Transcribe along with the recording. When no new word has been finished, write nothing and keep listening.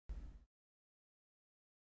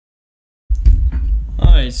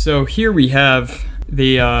Alright, so here we have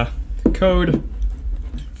the code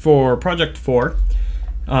for Project 4,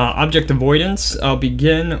 Object Avoidance. I'll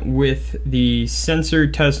begin with the sensor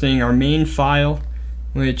testing our main file,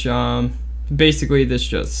 which basically this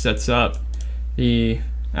just sets up the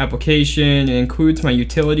application. It includes my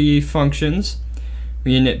utility functions.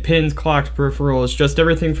 We init pins, clocks, peripherals, just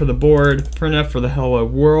everything for the board. Printf for the hello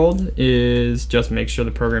world is just make sure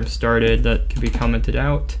the program started. That can be commented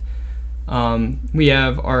out. We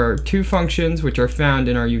have our two functions which are found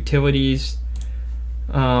in our utilities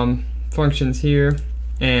functions here,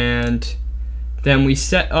 and then we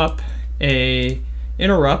set up a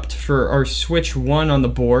interrupt for our switch 1 on the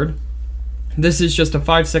board. This is just a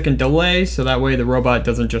 5-second delay, so that way the robot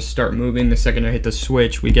doesn't just start moving the second I hit the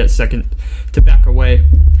switch. We get a second to back away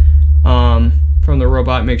from the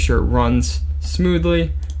robot, make sure it runs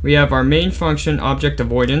smoothly. We have our main function, Object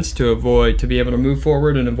Avoidance, to be able to move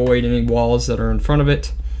forward and avoid any walls that are in front of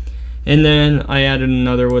it. And then I added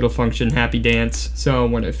another little function, Happy Dance. So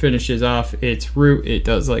when it finishes off its route, it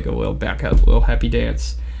does like a little backup, little happy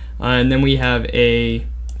dance. And then we have a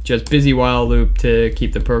just busy while loop to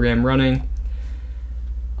keep the program running.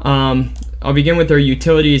 I'll begin with our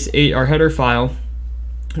utilities, our header file,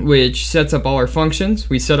 which sets up all our functions.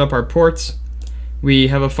 We set up our ports. We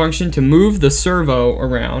have a function to move the servo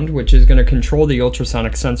around, which is going to control the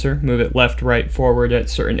ultrasonic sensor, move it left, right, forward at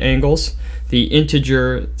certain angles. The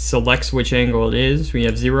integer selects which angle it is. We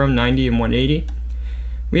have 0, 90, and 180.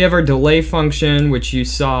 We have our delay function, which you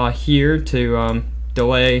saw here to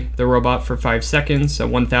delay the robot for 5 seconds. So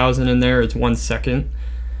 1000 in there is 1 second.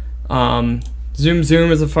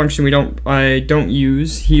 Zoom is a function I don't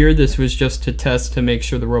use here. This was just to test to make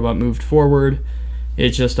sure the robot moved forward.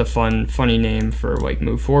 It's just a funny name for like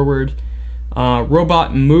move forward.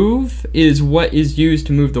 Robot move is what is used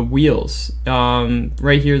to move the wheels.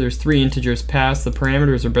 Right here there's 3 integers passed. The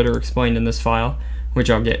parameters are better explained in this file, which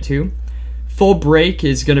I'll get to. Full brake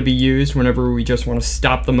is going to be used whenever we just want to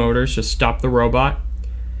stop the motors, just stop the robot.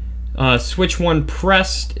 Switch 1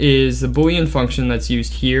 pressed is the Boolean function that's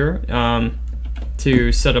used here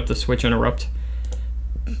to set up the switch interrupt.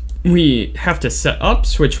 We have to set up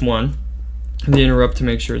switch 1, the interrupt, to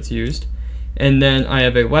make sure it's used. And then I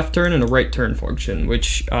have a left turn and a right turn function,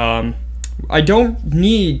 which I don't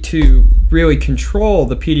need to really control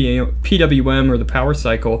the PWM or the power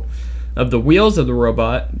cycle of the wheels of the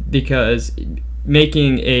robot, because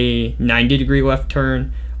making a 90-degree left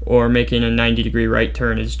turn or making a 90-degree right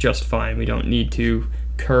turn is just fine. We don't need to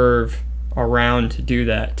curve around to do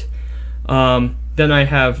that. Then I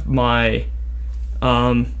have my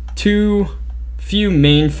few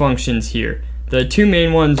main functions here. The 2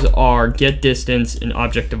 main ones are get distance and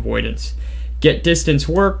object avoidance. Get distance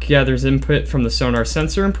gathers input from the sonar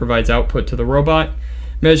sensor and provides output to the robot,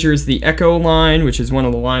 measures the echo line, which is one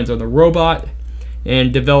of the lines on the robot,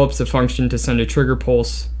 and develops a function to send a trigger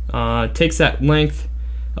pulse. Takes that length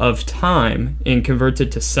of time and converts it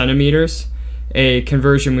to centimeters. A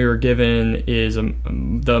conversion we were given is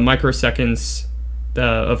the microseconds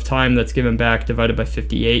of time that's given back divided by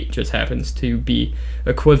 58 just happens to be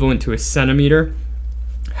equivalent to a centimeter.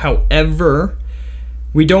 However,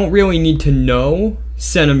 we don't really need to know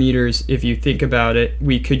centimeters if you think about it.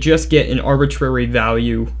 We could just get an arbitrary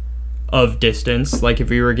value of distance, like if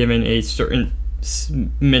we were given a certain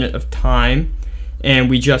minute of time, and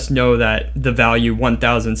we just know that the value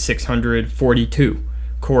 1642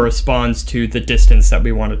 corresponds to the distance that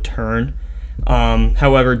we want to turn.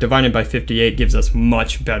 However, divided by 58 gives us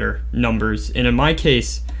much better numbers, and in my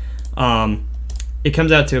case it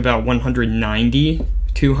comes out to about 190.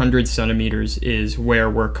 200 centimeters is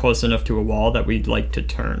where we're close enough to a wall that we'd like to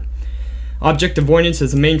turn. Object avoidance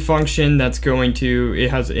is the main function that's going to,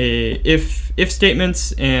 it has a if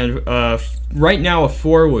statements and right now a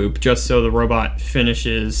for loop, just so the robot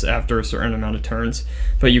finishes after a certain amount of turns,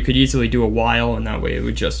 but you could easily do a while, and that way it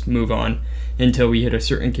would just move on until we hit a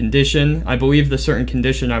certain condition. I believe the certain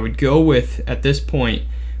condition I would go with at this point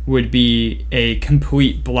would be a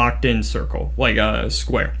complete blocked in circle, like a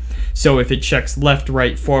square. So if it checks left,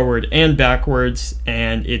 right, forward, and backwards,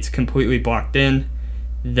 and it's completely blocked in,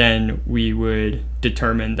 then we would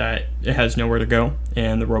determine that it has nowhere to go,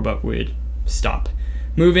 and the robot would stop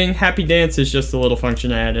moving. Happy Dance is just a little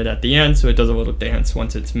function I added at the end, so it does a little dance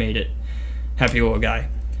once it's made it. Happy little guy.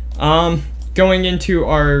 Going into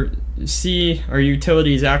our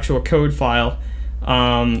utilities actual code file,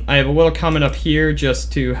 I have a little comment up here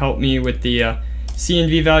just to help me with the C and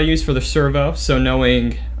V values for the servo. So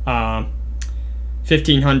knowing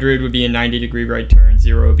 1500 would be a 90-degree right turn,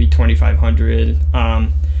 0 would be 2500.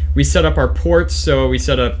 We set up our ports, so we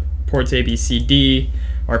set up ports A, B, C, D.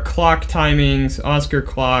 our clock timings, Oscar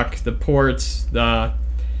clock, the ports, the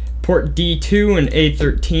port D2 and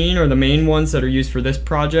A13 are the main ones that are used for this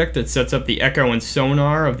project. It sets up the echo and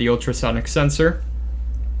sonar of the ultrasonic sensor,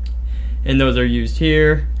 and those are used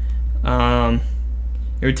here. It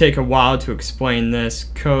would take a while to explain this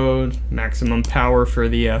code. Maximum power for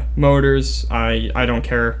the motors. I don't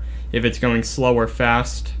care if it's going slow or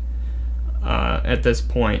fast at this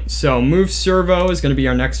point. So move servo is going to be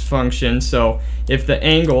our next function. So if the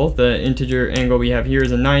angle, the integer angle we have here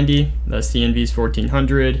is a 90, the CNV is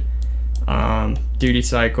 1400, duty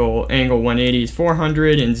cycle angle 180 is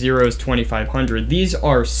 400, and 0 is 2500. These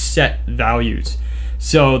are set values.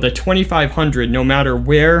 So the 2500, no matter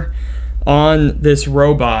where on this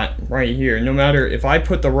robot right here, no matter if I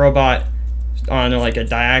put the robot on like a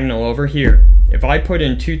diagonal over here, if I put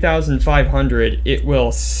in 2500, it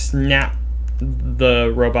will snap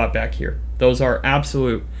the robot back here. Those are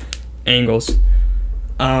absolute angles.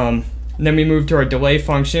 Then we move to our delay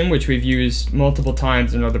function, which we've used multiple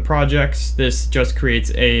times in other projects. This just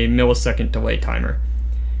creates a millisecond delay timer.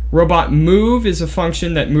 Robot move is a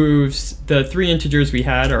function that moves the three integers we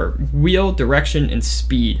had are wheel, direction, and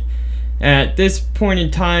speed. At this point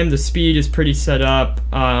in time, the speed is pretty set up.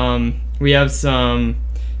 We have some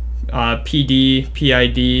PD,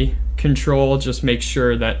 PID control, just make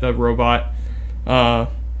sure that the robot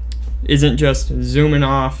isn't just zooming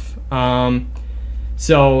off.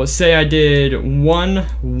 So say I did 1,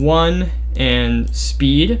 1, and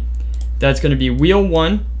speed. That's going to be wheel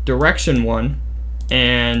 1, direction 1,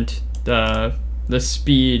 and the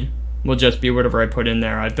speed will just be whatever I put in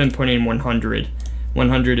there. I've been putting 100.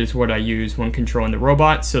 100 is what I use when controlling the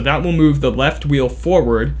robot, so that will move the left wheel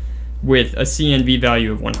forward with a CNV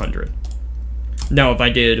value of 100. Now if I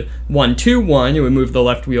did 1, 2, 1, it would move the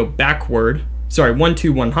left wheel backward. Sorry, 1,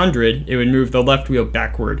 2, 100, it would move the left wheel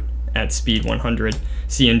backward at speed 100,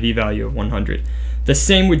 CNV value of 100. The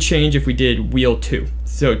same would change if we did wheel 2.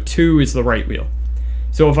 So 2 is the right wheel.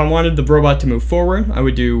 So if I wanted the robot to move forward, I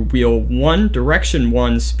would do wheel 1, direction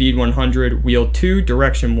 1, speed 100, wheel 2,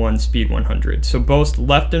 direction 1, speed 100. So both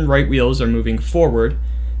left and right wheels are moving forward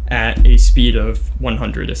at a speed of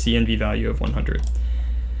 100, a CNV value of 100.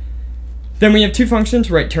 Then we have two functions,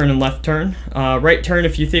 right turn and left turn. Right turn,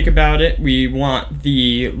 if you think about it, we want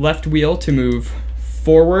the left wheel to move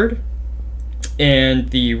forward and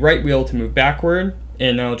the right wheel to move backward,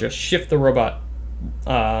 and I'll just shift the robot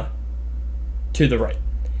to the right.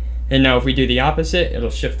 And now if we do the opposite, it'll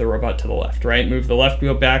shift the robot to the left, right? Move the left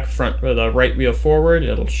wheel back, the right wheel forward,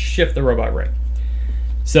 it'll shift the robot right.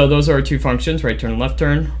 So those are our two functions, right turn and left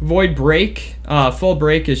turn. Void brake, full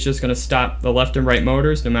brake is just gonna stop the left and right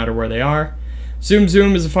motors no matter where they are. Zoom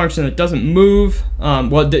zoom is a function that doesn't move,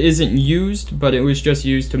 well, it isn't used, but it was just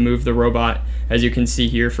used to move the robot, as you can see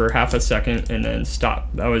here, for half a second and then stop.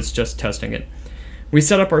 That was just testing it. We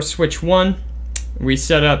set up our switch 1. We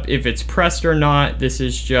set up if it's pressed or not. This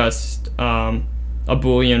is just a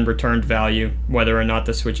Boolean returned value, whether or not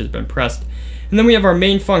the switch has been pressed. And then we have our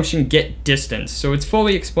main function, get distance. So it's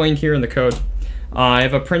fully explained here in the code. I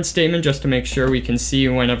have a print statement just to make sure we can see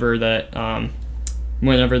whenever that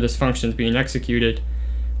whenever this function is being executed.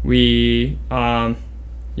 You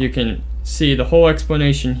can see the whole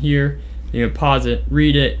explanation here. You can pause it,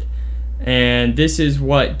 read it, and this is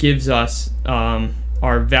what gives us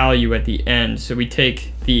our value at the end. So we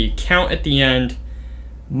take the count at the end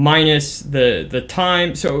minus the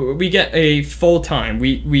time, so we get a full time.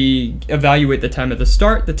 We evaluate the time at the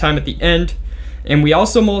start, the time at the end, and we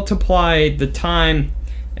also multiply the time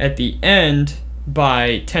at the end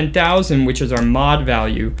by 10,000, which is our mod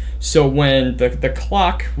value. So when the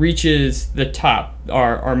clock reaches the top,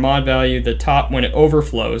 our mod value, the top, when it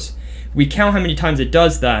overflows, we count how many times it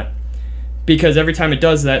does that, because every time it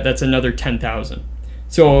does that, that's another 10,000.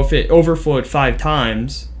 So if it overflowed 5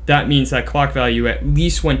 times, that means that clock value at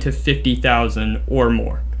least went to 50,000 or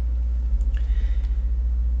more.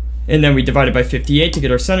 And then we divide it by 58 to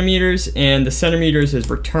get our centimeters, and the centimeters is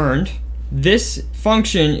returned. This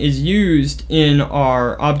function is used in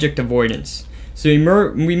our object avoidance. So we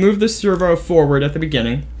move the servo forward at the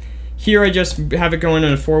beginning. Here I just have it going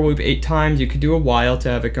in a for loop 8 times. You could do a while to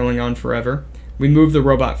have it going on forever. We move the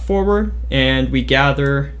robot forward and we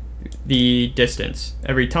gather the distance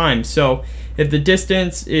every time. So if the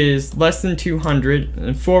distance is less than 200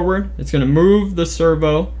 and forward, it's going to move the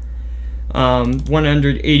servo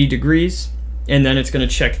 180 degrees, and then it's going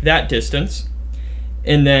to check that distance.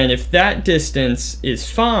 And then if that distance is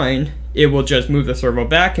fine, it will just move the servo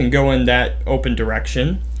back and go in that open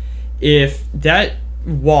direction. If that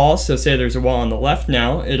wall, so say there's a wall on the left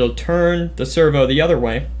now, it'll turn the servo the other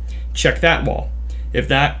way, check that wall. If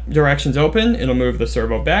that direction's open, it'll move the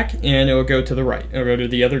servo back and it'll go to the right. It'll go to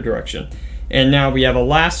the other direction. And now we have a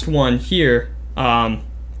last one here. Right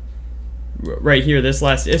here, this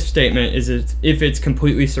last if statement is if it's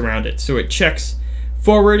completely surrounded. So it checks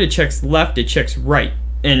forward, it checks left, it checks right.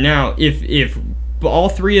 And now if all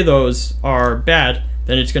three of those are bad,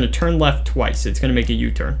 then it's going to turn left twice. It's going to make a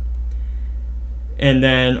U-turn. And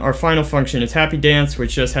then our final function is happy dance,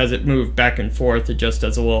 which just has it move back and forth. It just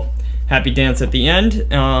does a little happy dance at the end.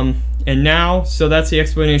 And now, so that's the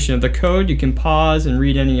explanation of the code. You can pause and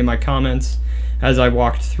read any of my comments as I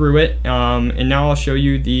walked through it. And now I'll show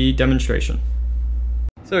you the demonstration.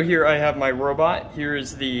 So here I have my robot. Here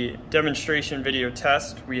is the demonstration video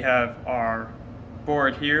test. We have our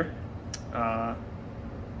board here.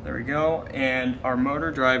 There we go. And our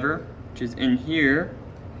motor driver, which is in here,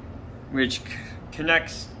 which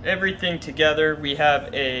connects everything together. We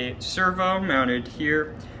have a servo mounted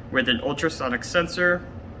here with an ultrasonic sensor,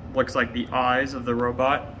 looks like the eyes of the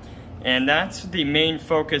robot. And that's the main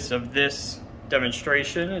focus of this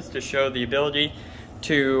demonstration, is to show the ability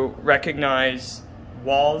to recognize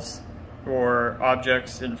walls or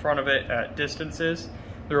objects in front of it at distances.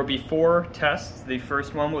 There will be 4 tests. The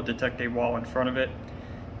first one will detect a wall in front of it.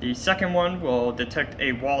 The second one will detect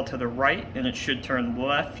a wall to the right and it should turn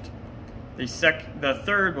left. The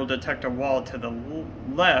third will detect a wall to the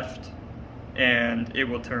left and it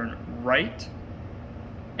will turn right.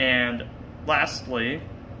 And lastly,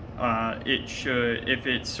 if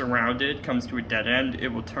it's surrounded, comes to a dead end, it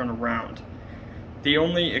will turn around. The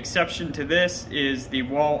only exception to this is the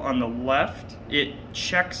wall on the left. It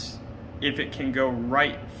checks if it can go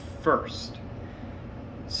right first.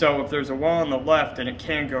 So if there's a wall on the left and it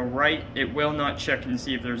can go right, it will not check and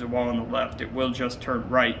see if there's a wall on the left. It will just turn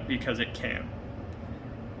right because it can.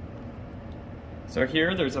 So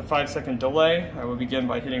here, there's a 5-second delay. I will begin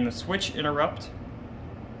by hitting the switch interrupt.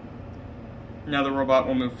 Now the robot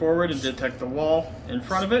will move forward and detect the wall in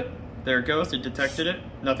front of it. There it goes, it detected it.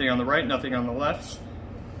 Nothing on the right, nothing on the left.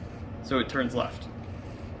 So it turns left.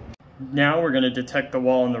 Now we're going to detect the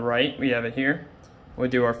wall on the right. We have it here. We'll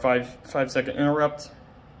do our 5-second interrupt.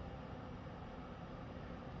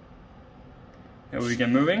 And we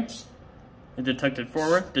begin moving. It detected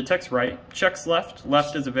forward, detects right, checks left,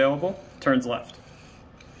 left is available, turns left.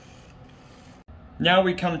 Now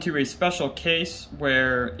we come to a special case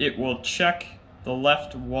where it will check the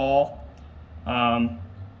left wall and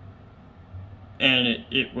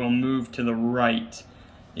it will move to the right.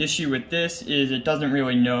 Issue with this is it doesn't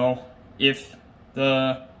really know if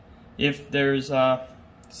there's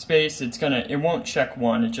space. It won't check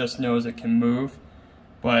one, it just knows it can move.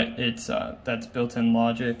 But that's built-in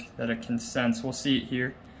logic that it can sense. We'll see it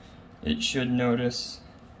here. It should notice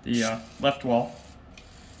the left wall.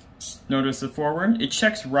 Notice the forward. It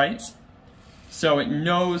checks right, so it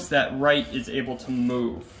knows that right is able to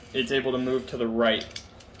move. It's able to move to the right.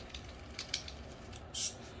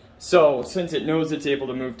 So since it knows it's able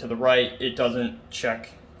to move to the right, it doesn't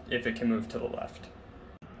check if it can move to the left.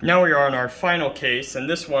 Now we are on our final case, and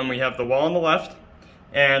this one we have the wall on the left.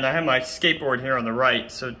 And I have my skateboard here on the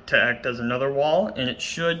right, so to act as another wall, and it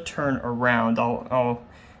should turn around. I'll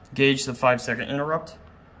gauge the 5-second interrupt.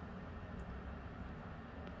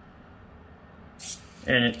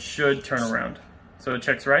 And it should turn around. So it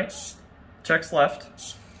checks right, checks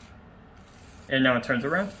left, and now it turns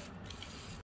around.